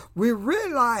We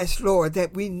realize, Lord,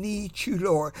 that we need you,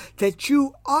 Lord, that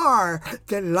you are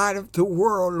the light of the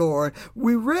world, Lord.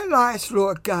 We realize,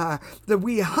 Lord God, that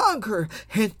we hunger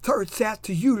and thirst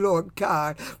after you, Lord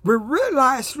God. We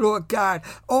realize, Lord God,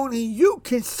 only you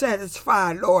can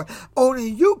satisfy, Lord. Only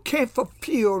you can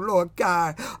fulfill, Lord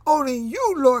God. Only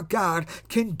you, Lord God,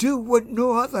 can do what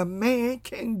no other man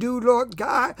can do, Lord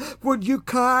God. Would you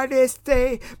call this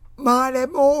day? We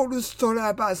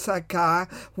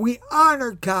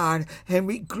honor God and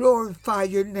we glorify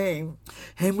your name.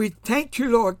 And we thank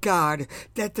you, Lord God,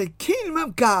 that the kingdom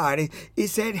of God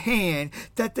is at hand,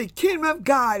 that the kingdom of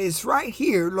God is right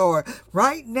here, Lord,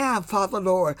 right now, Father,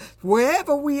 Lord.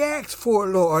 Wherever we ask for,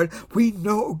 Lord, we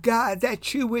know, God,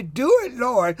 that you would do it,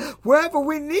 Lord. Wherever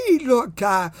we need, Lord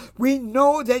God, we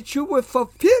know that you would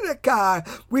fulfill it, God.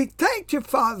 We thank you,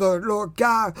 Father, Lord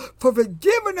God, for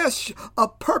forgiving us a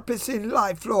purpose in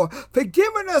life, Lord.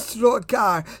 Forgiving us, Lord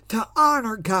God, to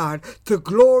honor God, to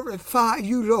glorify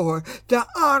you, Lord, to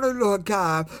honor, Lord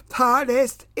God,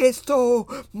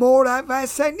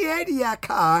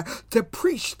 to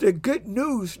preach the good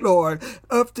news, Lord,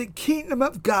 of the kingdom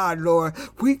of God, Lord.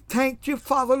 We thank you,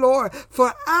 Father, Lord,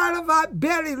 for out of our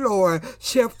belly, Lord,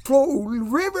 shall flow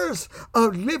rivers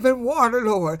of living water,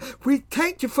 Lord. We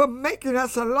thank you for making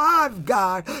us alive,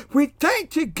 God. We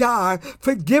thank you, God,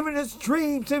 for giving us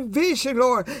dreams and vision,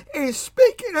 Lord, and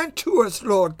speaking unto us,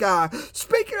 Lord God,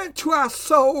 speaking unto our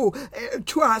soul,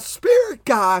 to our spirit,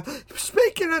 God,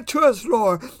 speaking unto us,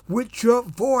 Lord, with your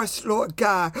voice, Lord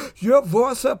God, your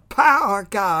voice of power,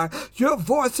 God, your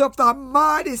voice of the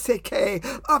mighty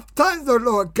of thunder,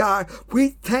 Lord God.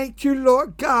 We thank you,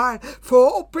 Lord God,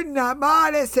 for opening the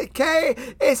mighty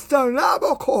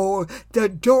the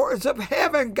doors of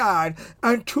heaven, God,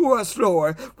 unto us,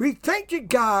 Lord. We thank you,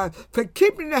 God, for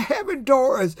keeping the heaven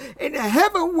doors and the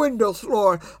heaven windows,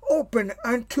 Lord, open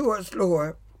unto us,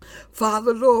 Lord.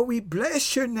 Father, Lord, we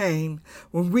bless your name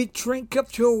when we drink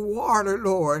of your water,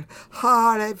 Lord.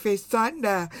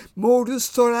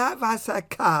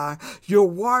 Your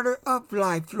water of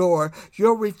life, Lord.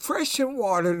 Your refreshing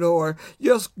water, Lord.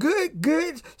 Your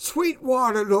good, sweet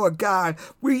water, Lord God.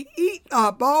 We eat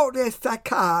all this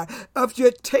of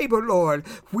your table, Lord.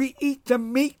 We eat the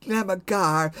meat, Lamb of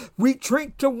God. We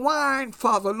drink the wine,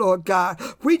 Father, Lord God.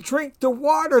 We drink the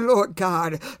water, Lord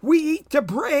God. We eat the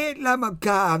bread, Lamb of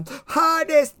God.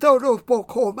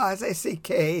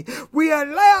 We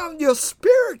allow your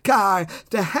Spirit, God,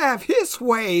 to have his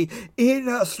way in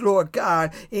us, Lord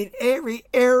God, in every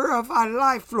area of our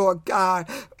life, Lord God.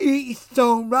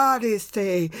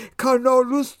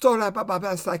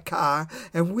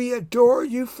 And we adore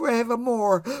you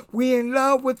forevermore. We in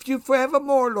love with you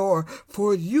forevermore, Lord,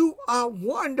 for you are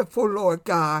wonderful, Lord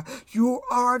God. You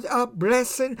are a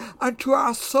blessing unto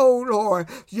our soul, Lord.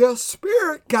 Your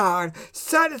Spirit, God,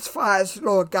 satisfies,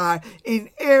 Lord God, in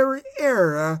every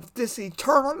area of this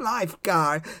eternal life,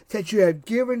 God, that you have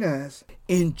given us.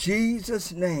 In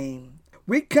Jesus' name.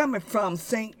 We're coming from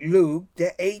St. Luke,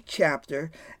 the 8th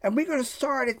chapter, and we're going to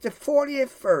start at the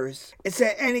 40th verse. It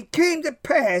said, "And it came to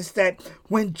pass that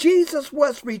when Jesus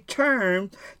was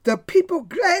returned, the people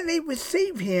gladly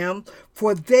received him,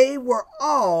 for they were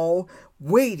all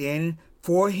waiting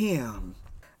for him."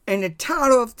 And the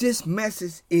title of this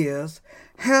message is,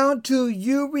 "How do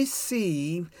you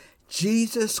receive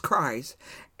Jesus Christ?"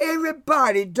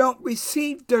 Everybody don't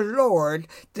receive the Lord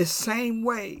the same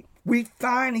way. We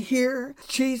find here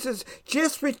Jesus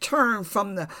just returned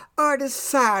from the other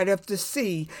side of the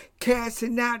sea,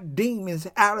 casting out demons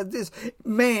out of this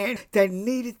man that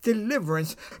needed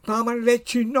deliverance. But I'm going to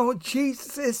let you know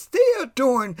Jesus is still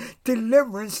doing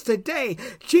deliverance today.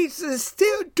 Jesus is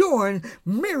still doing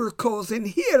miracles and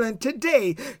healing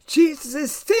today. Jesus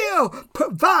is still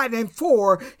providing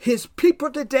for his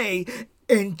people today.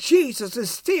 And Jesus is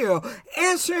still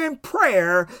answering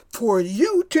prayer for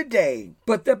you today.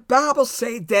 But the Bible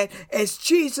says that as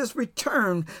Jesus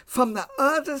returned from the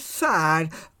other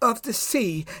side of the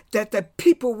sea, that the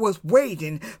people was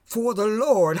waiting for the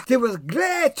Lord. They was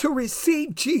glad to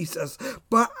receive Jesus.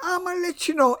 But I'm going to let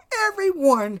you know,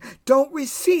 everyone don't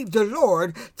receive the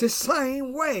Lord the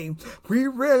same way. We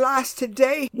realize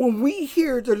today, when we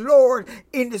hear the Lord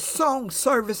in the song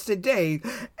service today,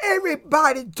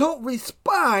 everybody don't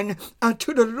respond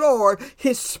unto the Lord,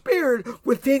 his spirit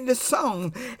within the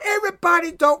song.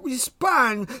 Everybody don't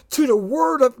respond to the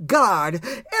word of God.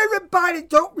 Everybody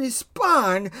don't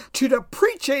respond to the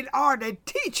preaching or the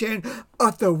teaching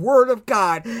of the word of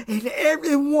God. And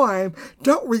everyone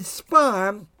don't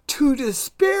respond to the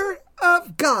Spirit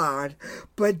of God.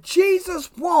 But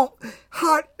Jesus wants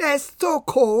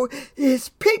his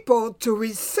people to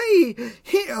receive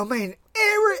him and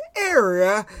every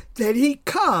area that he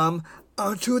come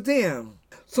unto them.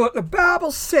 So the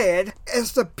Bible said,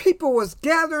 as the people was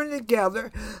gathering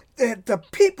together, that the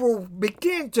people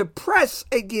began to press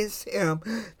against him.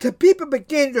 The people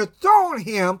began to throw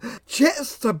him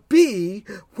just to be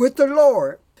with the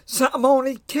Lord. Some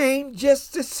only came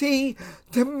just to see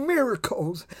the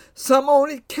miracles. Some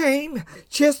only came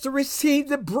just to receive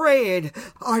the bread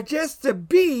or just to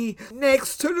be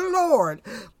next to the Lord.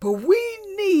 But we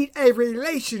need a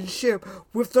relationship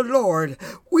with the Lord.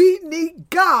 We need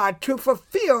God to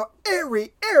fulfill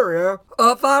every area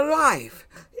of our life.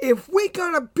 If we're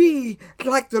going to be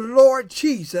like the Lord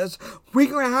Jesus, we're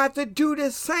going to have to do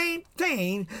the same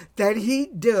thing that he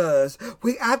does.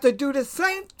 We have to do the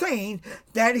same thing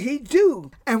that he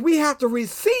do. And we have to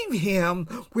receive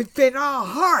him within our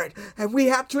heart. And we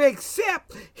have to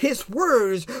accept his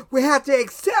words. We have to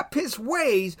accept his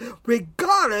ways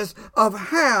regardless of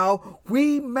how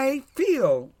we may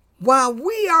feel. While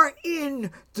we are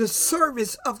in the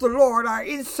service of the Lord, are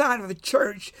inside of the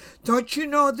church, don't you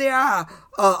know there are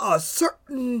a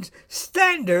certain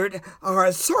standard or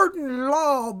a certain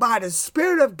law by the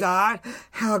Spirit of God,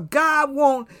 how God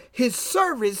wants his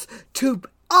service to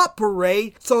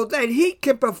operate so that he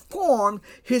can perform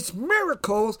his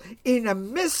miracles in the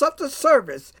midst of the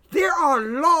service. There are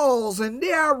laws and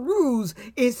there are rules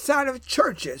inside of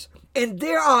churches. And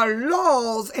there are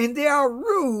laws and there are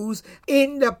rules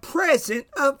in the presence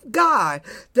of God.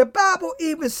 The Bible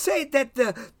even says that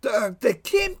the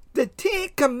Ten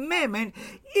Commandments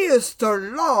is the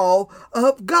law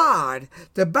of God.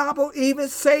 The Bible even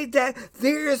says that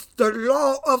there's the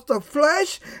law of the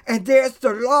flesh, and there's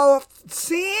the law of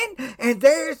sin, and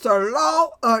there's the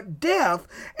law of death,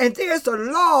 and there's the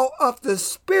law of the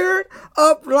Spirit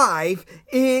of life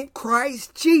in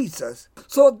Christ Jesus.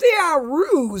 So there are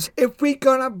rules if we're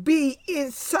going to be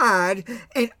inside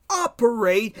and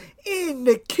operate in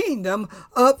the kingdom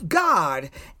of God.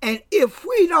 And if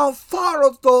we don't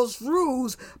follow those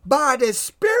rules by the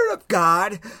Spirit of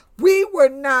God, we will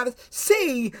not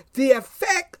see the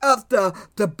effect of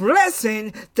the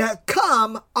blessing that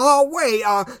come our way,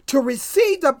 or to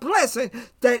receive the blessing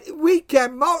that we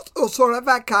can so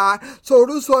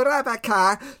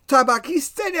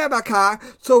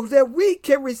that we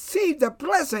can receive the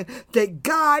blessing that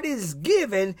God is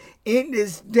giving in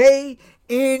this day,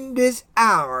 in this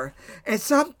hour. And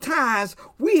sometimes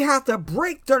we have to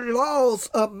break the laws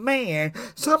of man.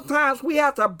 Sometimes we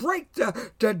have to break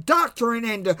the doctrine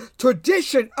and the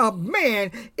tradition of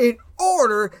man in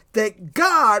order that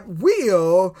God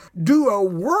will do a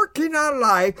work in our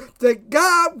life, that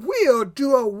God will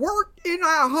do a work in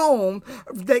our home,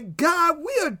 that God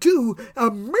will do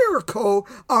a miracle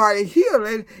or a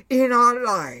healing in our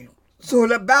life. So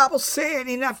the Bible said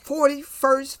in that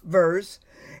 41st verse,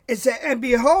 it said, and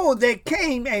behold, there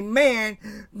came a man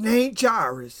named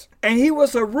Jairus, and he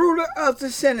was a ruler of the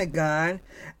synagogue,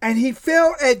 and he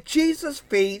fell at Jesus'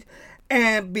 feet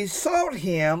and besought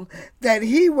him that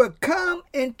he would come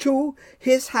into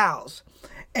his house.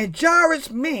 And Jairus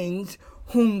means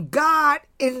whom God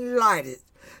enlightened.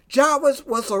 Jairus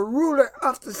was a ruler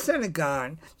of the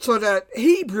synagogue. So the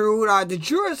Hebrew or the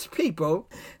Jewish people,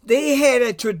 they had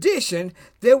a tradition.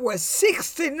 There were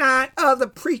 69 other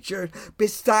preachers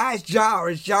besides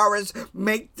Jairus. Jairus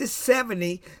make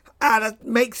 70.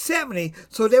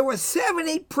 So there were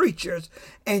 70 preachers,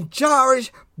 and Jairus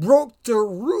broke the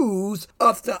rules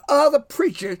of the other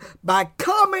preachers by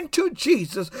coming to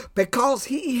Jesus because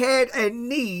he had a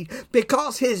need,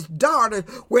 because his daughter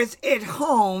was at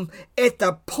home at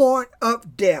the point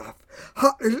of death.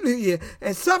 Hallelujah.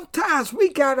 And sometimes we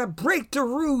got to break the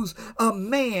rules of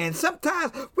man.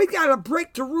 Sometimes we got to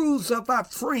break the rules of our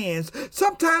friends.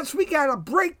 Sometimes we got to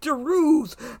break the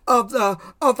rules of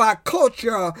our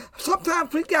culture.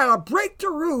 Sometimes we got to break the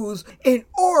rules in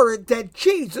order that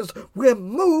Jesus will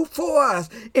move for us,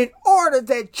 in order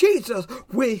that Jesus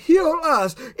will heal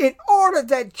us, in order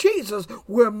that Jesus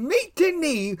will meet the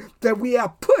need that we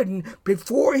are putting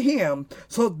before him.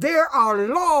 So there are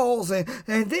laws and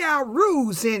there are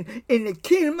rules in the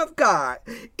kingdom of God,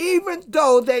 even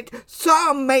though that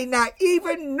some may not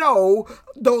even know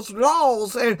those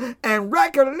laws and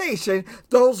regulations,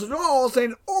 those laws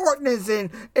and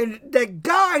ordinances and that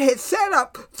God has set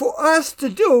up for us to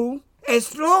do.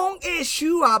 As long as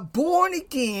you are born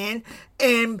again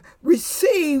and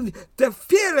receive the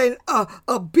feeling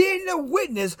of being a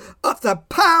witness of the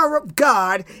power of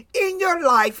God in your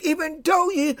life, even though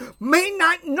you may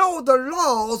not know the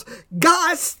laws,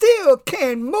 God still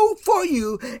can move for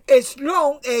you as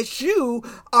long as you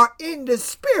are in the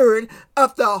spirit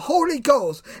of the Holy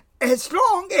Ghost. As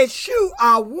long as you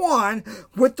are one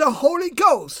with the Holy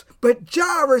Ghost. But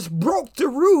Jairus broke the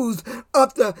rules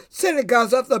of the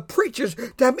synagogues, of the preachers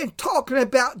that have been talking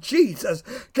about Jesus.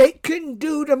 They couldn't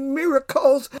do the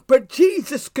miracles, but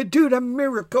Jesus could do the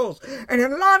miracles. And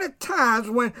a lot of times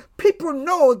when people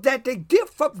know that the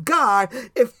gift of God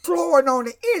is flowing on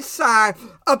the inside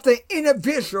of the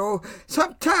individual,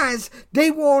 sometimes they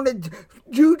want to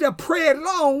do the prayer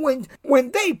along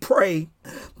when they pray.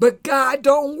 But God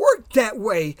don't work that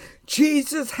way.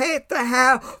 Jesus had to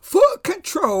have full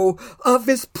control of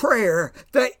his prayer.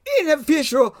 The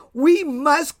individual, we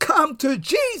must come to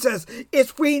Jesus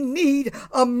if we need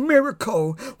a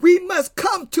miracle. We must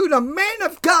come to the man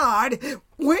of God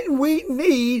when we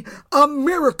need a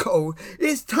miracle.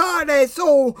 It's time as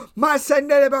old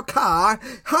Masanelebaka,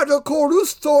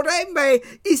 Hadokorustoreme,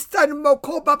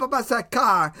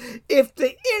 Istanmokobabasaka. If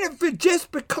the individual,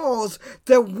 just because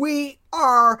that we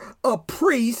are a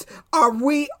priest, or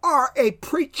we are a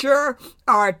preacher,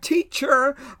 or a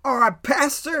teacher, or a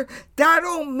pastor, that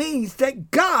don't mean that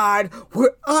God will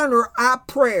honor our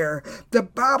prayer. The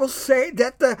Bible says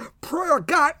that the prayer,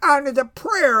 God honored the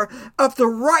prayer of the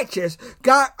righteous.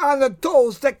 God honored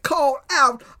those that call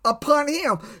out upon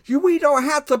him. We don't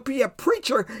have to be a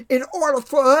preacher in order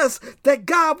for us that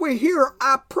God will hear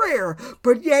our prayer.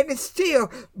 But yet it's still,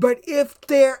 but if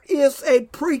there is a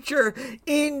preacher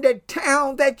in the town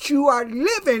that you are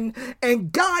living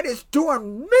and God is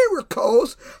doing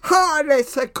miracles,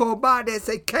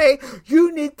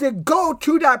 you need to go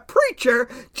to that preacher,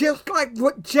 just like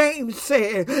what James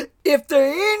said. If there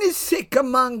are any sick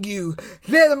among you,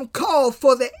 let them call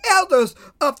for the elders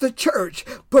of the church.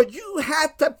 But you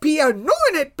have to be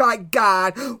anointed by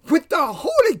God with the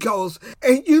Holy Ghost,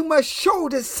 and you must show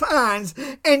the signs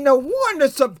and the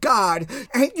wonders of God,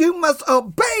 and you must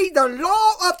obey the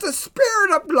law of the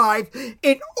Spirit of life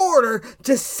in order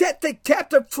to set the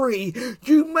captive free.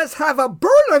 You must have a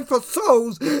burden for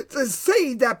souls to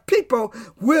see that people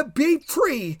will be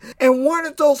free. And one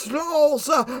of those laws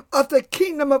of the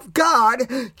kingdom of God,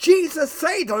 Jesus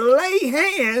said to lay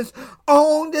hands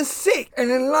on the sick. And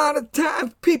a lot of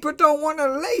times people don't want to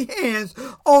lay hands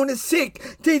on the sick.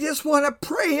 They just want to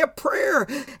pray a prayer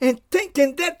and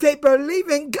thinking that they believe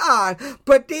in God,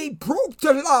 but they broke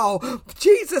the law.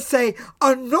 Jesus said,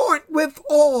 anoint with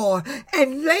oil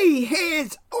and lay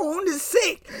hands on the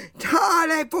sick.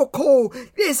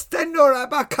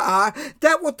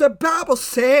 That what the Bible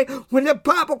said when the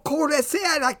Bible called us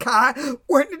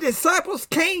when the disciples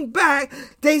came back,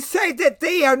 they said that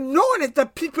they anointed the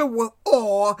people with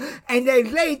oil and they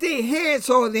laid their hands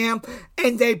on them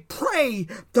and they prayed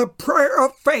the prayer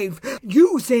of faith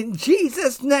using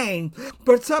Jesus' name.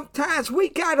 But sometimes we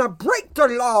gotta break the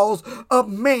laws of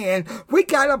man. We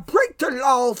gotta break the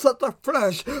laws of the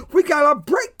flesh. We gotta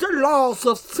break the laws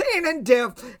of sin and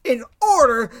death in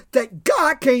order that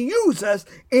God can use us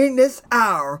in this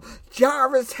hour.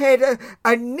 Jairus had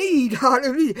a need,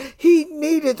 hallelujah. He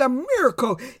needed a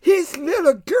miracle. His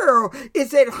little girl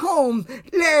is at home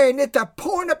laying at the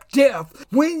point of death.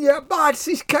 When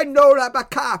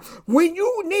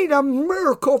you need a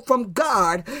miracle from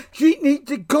God, you need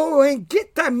to go and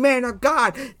get that man of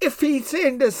God if he's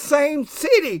in the same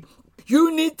city.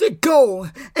 You need to go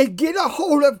and get a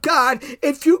hold of God.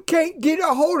 If you can't get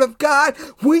a hold of God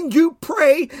when you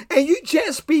pray and you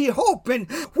just be hoping,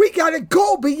 we got to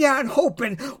go beyond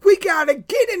hoping. We got to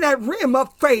get in that realm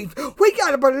of faith. We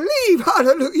got to believe,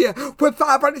 hallelujah, with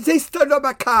our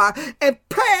and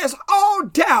pass all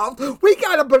doubt. We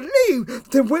got to believe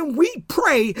that when we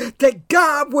pray that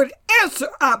God would answer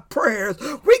our prayers.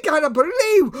 We got to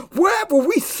believe whatever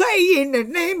we say in the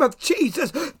name of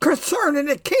Jesus concerning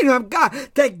the kingdom of God,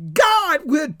 that God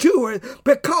will do it,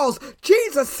 because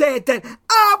Jesus said that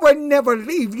I will never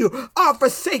leave you or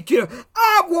forsake you.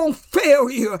 I won't fail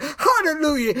you.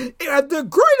 Hallelujah. The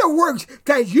greater works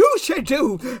that you should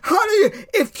do, hallelujah,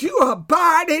 if you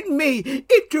abide in me,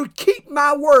 if you keep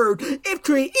my word, if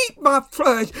you eat my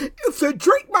flesh, if you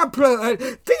drink my blood,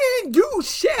 then you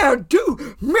shall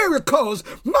do miracles.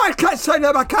 My son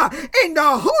of and the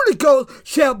Holy Ghost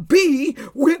shall be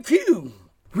with you.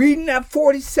 Reading that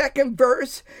 42nd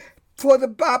verse for the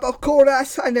Bible,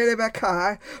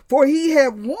 for he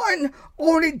had one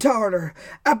only daughter,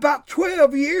 about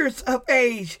 12 years of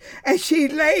age, and she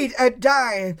laid a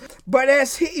dying. But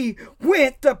as he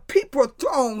went, the people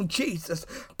thronged Jesus.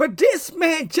 But this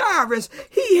man Jairus,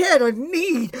 he had a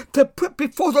need to put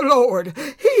before the Lord.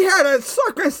 He had a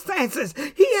circumstances.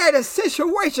 He had a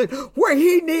situation where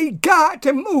he needed God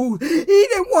to move. He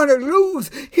didn't want to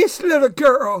lose his little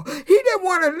girl. He didn't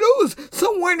want to lose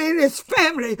someone in his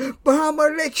family. But I'm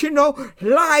going to let you know,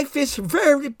 life is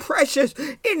very precious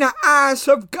in the eyes eyes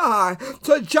of God.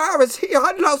 So Jairus, he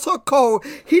not so cold.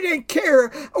 He didn't care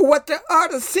what the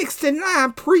other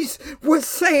 69 priests were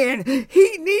saying.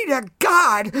 He needed a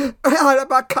God.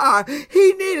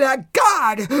 He needed a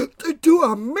God to do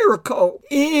a miracle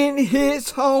in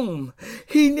his home.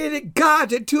 He needed God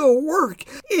to do a work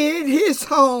in his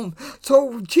home.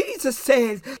 So Jesus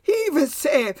said, he even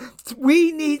said,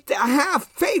 we need to have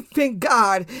faith in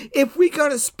God. If we're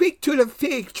going to speak to the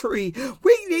fig tree,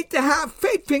 we need to have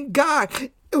faith in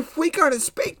God. If we're going to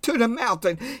speak to the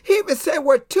mountain, he even said,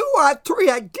 where 2 or 3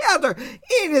 are gathered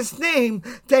in his name,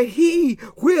 that he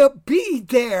will be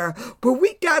there. But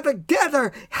we got to gather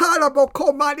in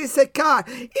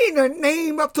the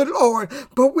name of the Lord.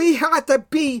 But we have to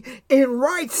be in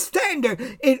right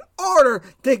standard in order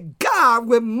that God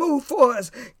will move for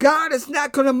us. God is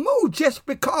not going to move just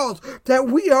because that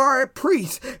we are a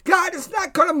priest. God is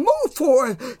not going to move for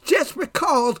us just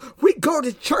because we go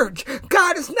to church.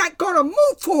 God is not going to move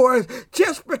for us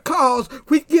just because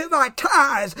we give our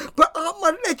tithes. But I'm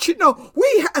going to let you know,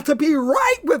 we have to be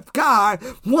right with God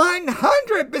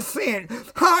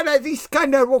 100%. How does these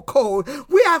kind of code?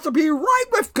 We have to be right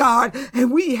with God,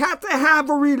 and we have to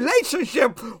have a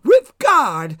relationship with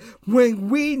God when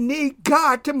we need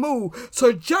God to move.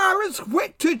 So Jairus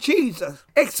went to Jesus,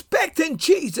 expecting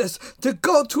Jesus to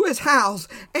go to his house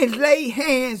and lay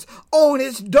hands on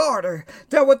his daughter.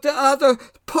 That was the other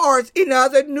parts in the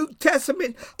other New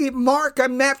Testament. In Mark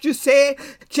and Matthew said,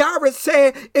 Jairus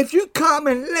said, if you come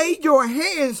and lay your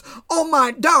hands on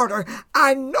my daughter,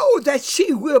 I know that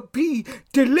she will be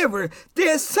delivered.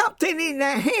 There's something in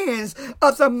the hands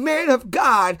of the man of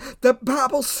God. The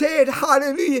Bible said,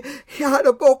 hallelujah,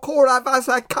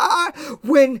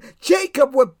 when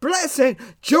Jacob was blessing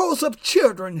Joseph's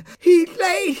children, he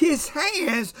laid his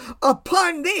hands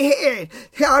upon their head.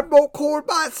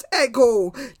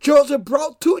 Joseph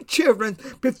brought 2 children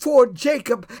before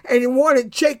Jacob, and he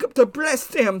wanted Jacob to bless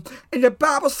them. And the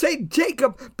Bible said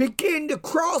Jacob began to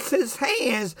cross his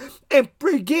hands and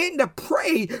began to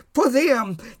pray for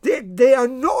them. The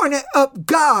anointing of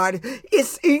God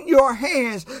is in your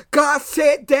hands. God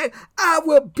said that I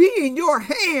will be in your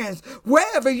hands.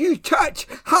 Wherever you touch,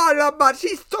 I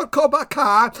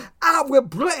will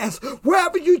bless.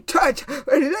 Wherever you touch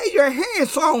and lay your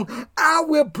hands on, I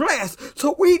will bless.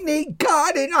 So we need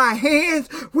God in our hands.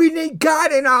 We need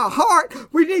God in our heart.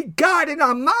 We need God in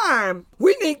our mind.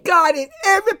 We need God in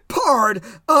every part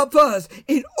of us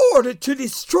in order to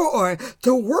destroy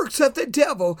the works of the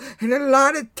devil. And a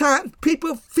lot of times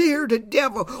people fear the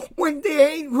devil when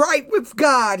they ain't right with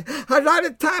God. A lot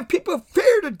of times people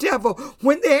fear the devil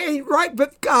when they ain't right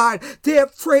with God. They're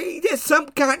afraid that some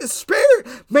kind of spirit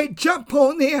may jump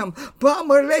on them. But I'm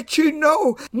going to let you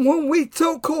know, when we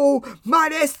so-called,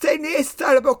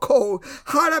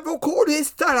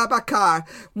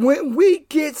 when we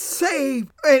get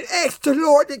saved and ask the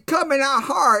Lord to come in our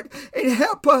heart and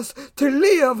help us to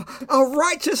live a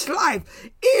righteous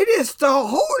life, it is the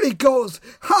Holy Ghost,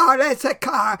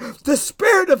 the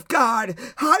Spirit of God,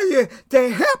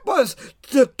 that help us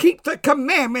to keep the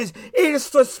commandments. It is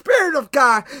the Spirit of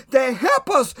God that help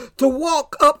us to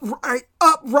walk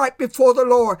upright before the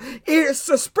Lord. It is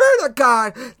the Spirit of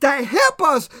God that help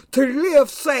us to live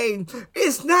saved.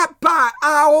 It's not by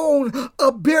our own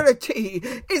ability.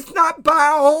 It's not by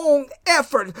our own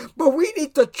effort, but we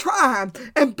need to try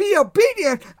and be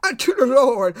obedient unto the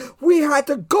Lord. We have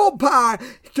to go by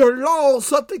the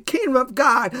laws of the kingdom of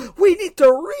God. We need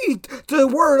to read the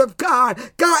word of God.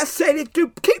 God said, if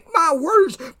you keep my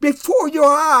words before your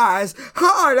eyes,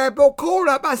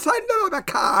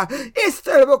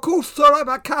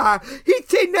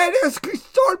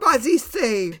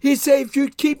 he said, if you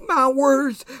keep my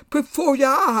words before your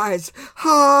eyes,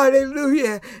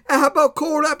 hallelujah,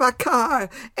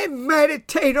 and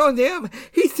meditate on them,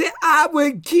 he said, I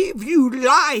will give you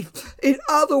life. In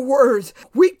other words,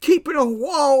 we keeping a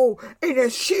wall and a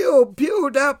shield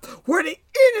built up where the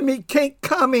enemy can't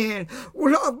come in.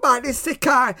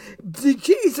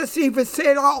 Jesus even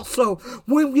said also,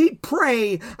 when we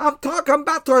pray, I'm talking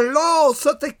about the laws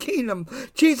of the kingdom.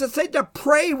 Jesus said to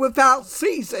pray without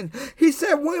ceasing. He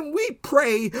said when we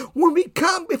pray, when we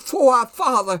come before our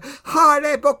Father,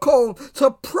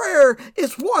 so prayer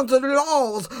is one of the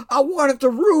laws, one of the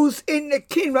rules in the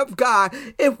kingdom of God.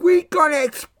 If we're going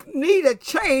to need a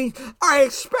change or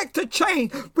expect a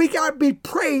change, we got to be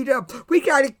prayed up. We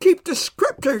got to keep the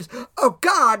scriptures of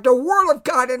God, the word of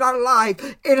God in our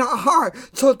life, in our heart,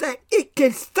 so that it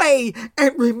can stay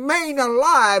and remain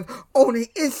alive on the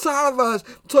inside of us,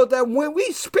 so that when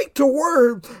we speak the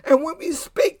word and when we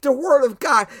speak the word of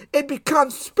God, it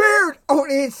becomes spirit on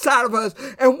the inside of us.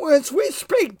 And once we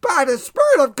speak by the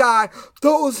Spirit of God,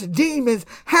 those demons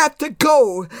have to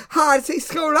go.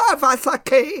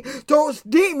 Those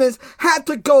demons have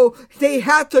to go. They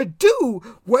have to do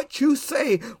what you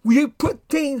say. You put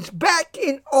things back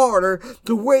in order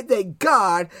the way that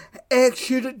God asks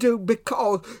you to do,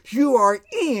 because you are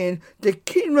in the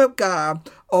kingdom of God,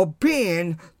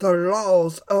 obeying the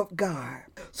laws of God.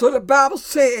 So the Bible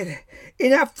said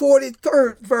in that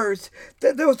 43rd verse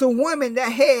that there was a woman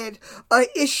that had an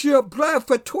issue of blood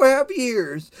for 12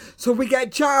 years. So we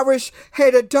got Jairus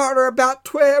had a daughter about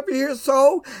 12 years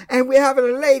old, and we have a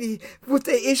lady with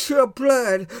the issue of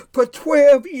blood for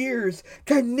 12 years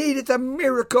that needed a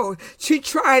miracle. She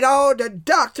tried all the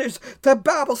doctors, the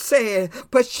Bible said,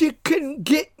 but she couldn't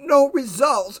get no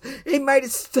results. It made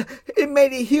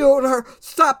it heal her,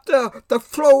 stop the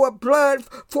flow of blood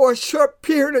for a short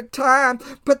period of time,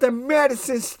 but the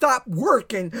medicine stopped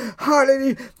working.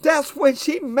 Hallelujah. That's when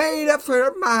she made up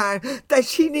her mind that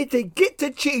she needs to get to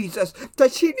Jesus,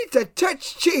 that she needs to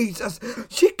touch Jesus.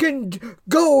 She can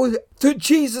go to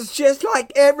Jesus just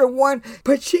like everyone,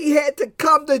 but she had to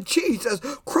come to Jesus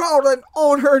crawling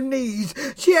on her knees.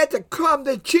 She had to come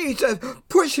to Jesus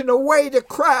pushing away the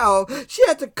crowd. She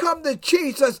had to come to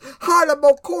Jesus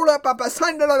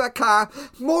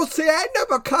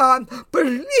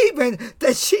believing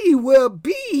that she will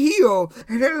be healed.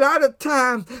 And a lot of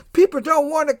times people don't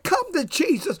want to come to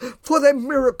Jesus for the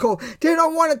miracle. They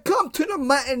don't want to come to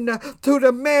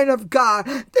the man of God.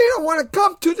 They don't want to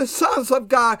come to the sons of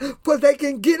God for they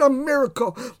can get a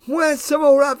miracle. When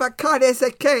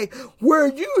where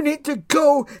you need to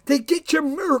go to get your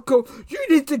miracle, you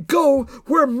need to go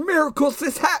where miracles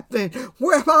is happening.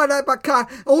 Where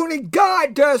only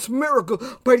God does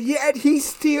miracles, but yet he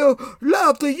still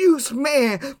loves to use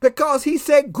man, because he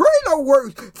said, greater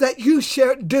works that you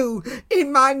shall do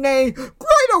in my name.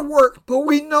 Greater work. But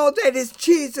we know that it's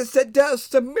Jesus that does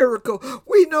the miracle.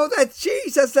 We know that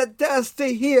Jesus that does the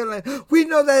healing. We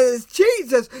know that it's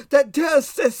Jesus that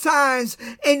does the signs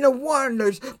and the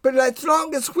wonders. But as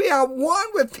long as we are one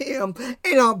with him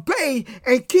and obey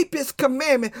and keep his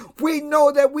commandment, we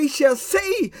know that we shall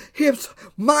see his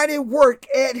mighty work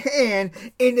at hand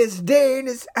in this day and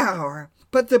this hour.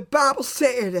 But the Bible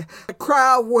said the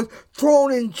crowd was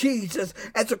thrown in Jesus,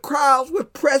 as the crowds were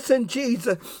pressing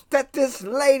Jesus, that this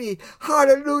lady,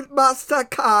 hallelujah,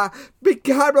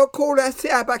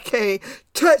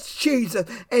 touched Jesus.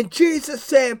 And Jesus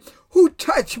said, who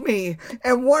touched me?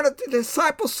 And one of the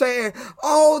disciples said,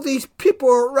 all these people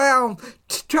around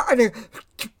trying to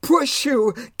push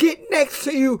you, get next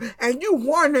to you, and you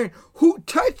wondering who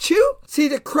touched you? See,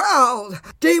 the crowd,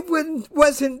 they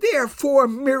wasn't there for a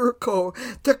miracle.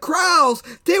 The crowds,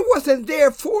 they wasn't there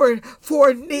for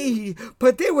a need,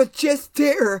 but they were just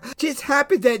there, just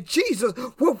happy that Jesus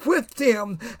was with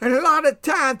them. And a lot of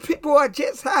times people are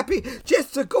just happy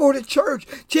just to go to church,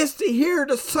 just to hear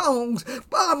the songs.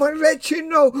 But I'm going to let you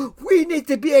know, we need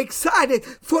to be excited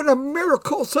for the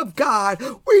miracles of God.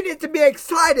 We need to be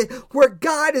excited where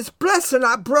God is blessing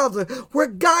our brother, where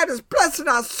God is blessing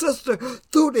our sister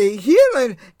through the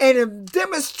healing and the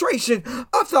demonstration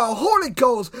of the Holy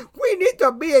Ghost. We need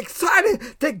to be excited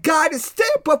that God is still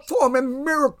performing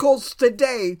miracles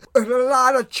today. In a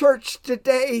lot of church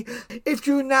today, if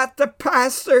you're not the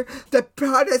pastor, they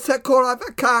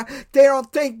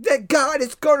don't think that God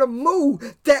is going to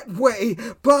move that way.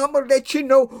 But I'm going to let you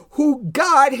know who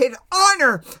God had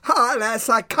honored.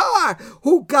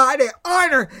 Who God had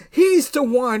honored. He's the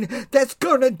one that's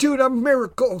going to do the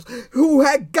miracles. Who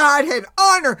had God had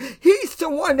honor. He's the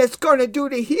one that's going to do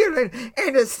the healing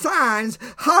and the signs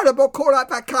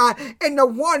and the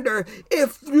wonder.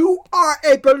 If you are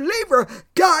a believer,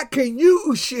 God can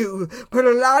use you. But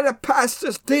a lot of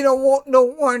pastors, they don't want no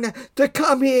one to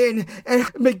come in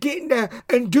and begin to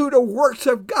and do the works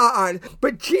of God.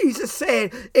 But Jesus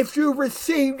said, if you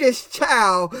receive this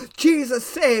child, Jesus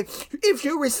said, if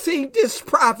you receive this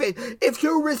prophet, if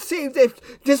you receive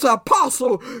this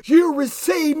apostle, you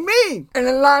receive me. And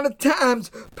a lot of times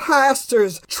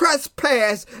pastors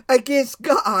trespass against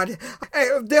God.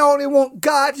 They only want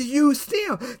God to use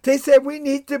them. They said we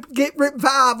need to get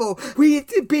revival. We need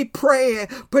to be praying.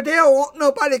 But they don't want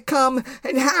nobody to come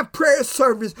and have prayer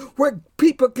service where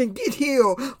people can get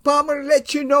healed. But I'm going to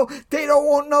let you know they don't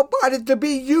want nobody to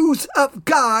be used of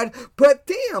God but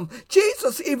them.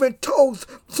 Jesus even told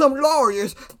some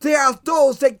lawyers there are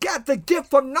those that got the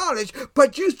gift of knowledge,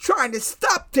 but you trying to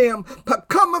stop them from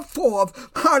coming forth.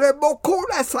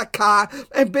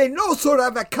 And be no sort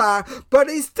of a car, but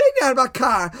instead of a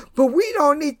car. But we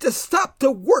don't need to stop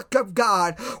the work of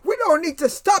God. We don't need to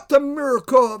stop the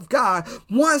miracle of God.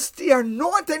 Once the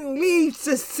anointing leaves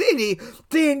the city,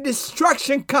 then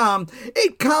destruction comes.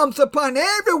 It comes upon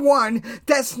everyone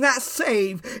that's not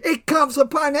saved. It comes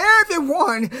upon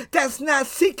everyone that's not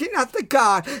seeking after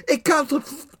God. It comes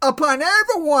upon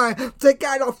everyone that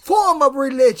got a form of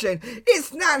religion.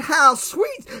 It's not how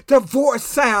sweet the voice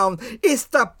sounds. It's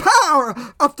the power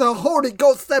of the Holy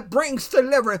Ghost that brings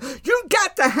deliverance. You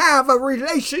got to have a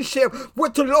relationship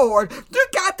with the Lord. You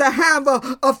got to have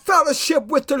a fellowship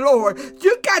with the Lord.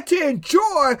 You got to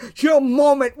enjoy your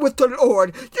moment with the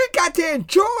Lord. You got to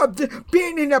enjoy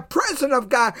being in the presence of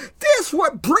God. This is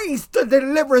what brings the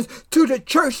deliverance to the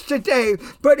church today.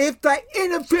 But if the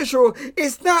individual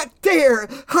is not there,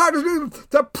 hallelujah,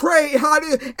 to pray,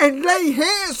 hallelujah, and lay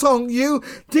hands on you,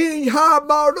 then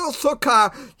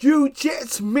you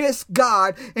just miss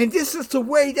God. And this is the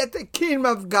way that the kingdom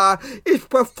of God is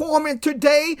performing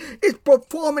today. It's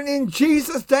performing in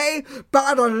Jesus' day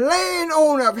by the laying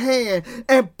on of hand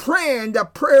and praying the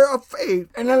prayer of faith.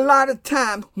 And a lot of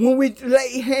times when we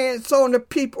lay hands on the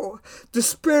people, the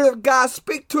Spirit of God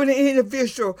speaks to the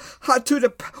individual,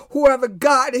 whoever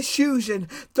God is using.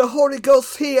 The Holy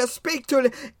Ghost here speak to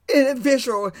the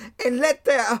individual and let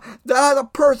the other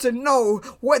person know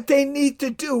what they need to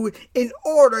do in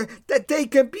order that they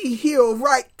can be healed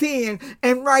right then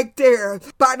and right there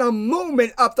by the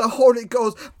movement of the Holy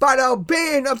Ghost, by the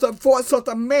obeying of the voice of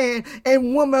the man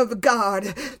and woman of God.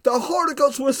 The Holy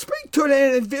Ghost will speak to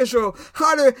the individual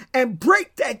and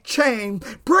break that chain,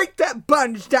 break that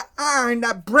bondage, that iron,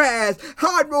 that brass,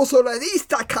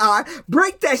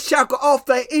 break that shackle off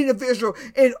the individual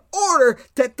in order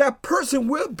that that person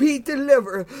will be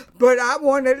delivered. But I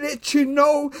want to let you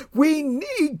know we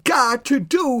need God to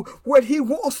do what he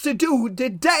wants to do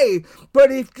today.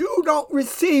 But if you don't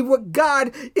receive what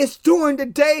God is doing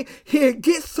today, he'll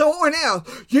get someone else.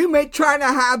 You may try to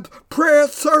have prayer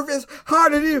service,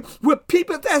 hallelujah, with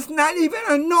people that's not even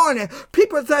anointed,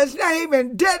 people that's not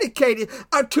even dedicated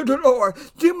unto the Lord.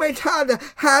 You may try to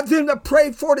have them to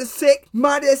pray for the sick,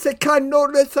 but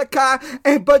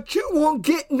you won't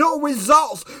get no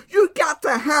results. You got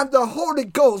to have the Holy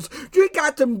Ghost. You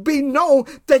got to be known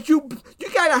that you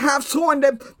got to have someone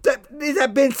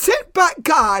that been sent by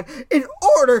God in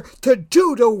order to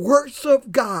do the works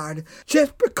of God.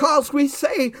 Just because we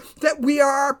say that we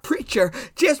are a preacher,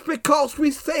 just because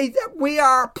we say that we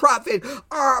are a prophet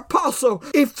or apostle,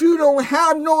 if you don't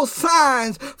have no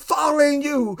signs following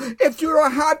you, if you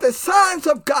don't have the signs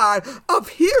of God, of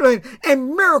healing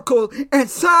and miracles and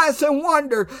signs and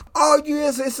wonder, all you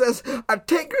is a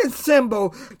taken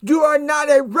symbol. You are not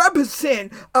a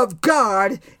representative of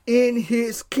God in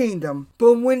his kingdom.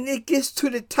 But when it gets to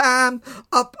the time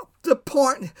of the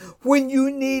point when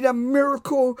you need a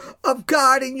miracle of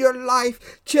God in your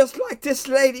life, just like this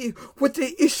lady with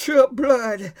the issue of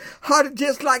blood,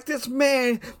 just like this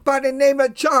man by the name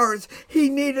of Jairus, he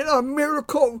needed a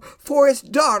miracle for his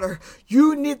daughter.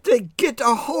 You need to get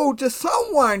a hold of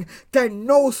someone that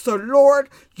knows the Lord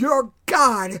your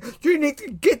God. You need to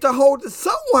get a hold of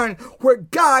someone where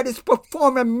God is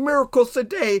performing miracles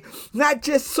today. Not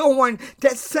just someone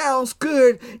that sounds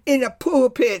good in a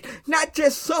pulpit. Not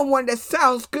just someone that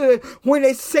sounds good when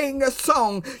they sing a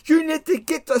song. You need to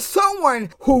get to someone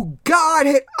who God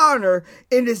had honored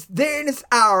in this day and this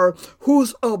hour,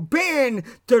 who's obeying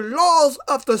the laws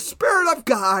of the Spirit of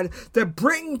God that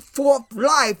bring forth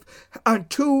life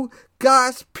unto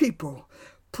God's people.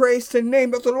 Praise the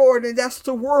name of the Lord, and that's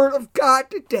the word of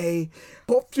God today.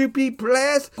 Hope you be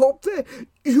blessed. Hope that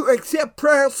you accept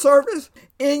prayer service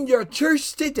in your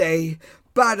church today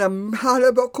by the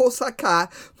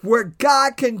Halabokosaka, where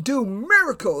God can do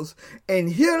miracles and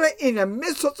healing in the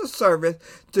midst of the service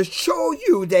to show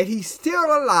you that he's still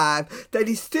alive, that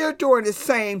he's still doing the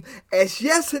same as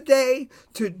yesterday,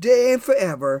 today, and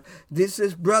forever. This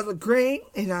is Brother Green,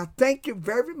 and I thank you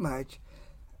very much.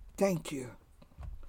 Thank you.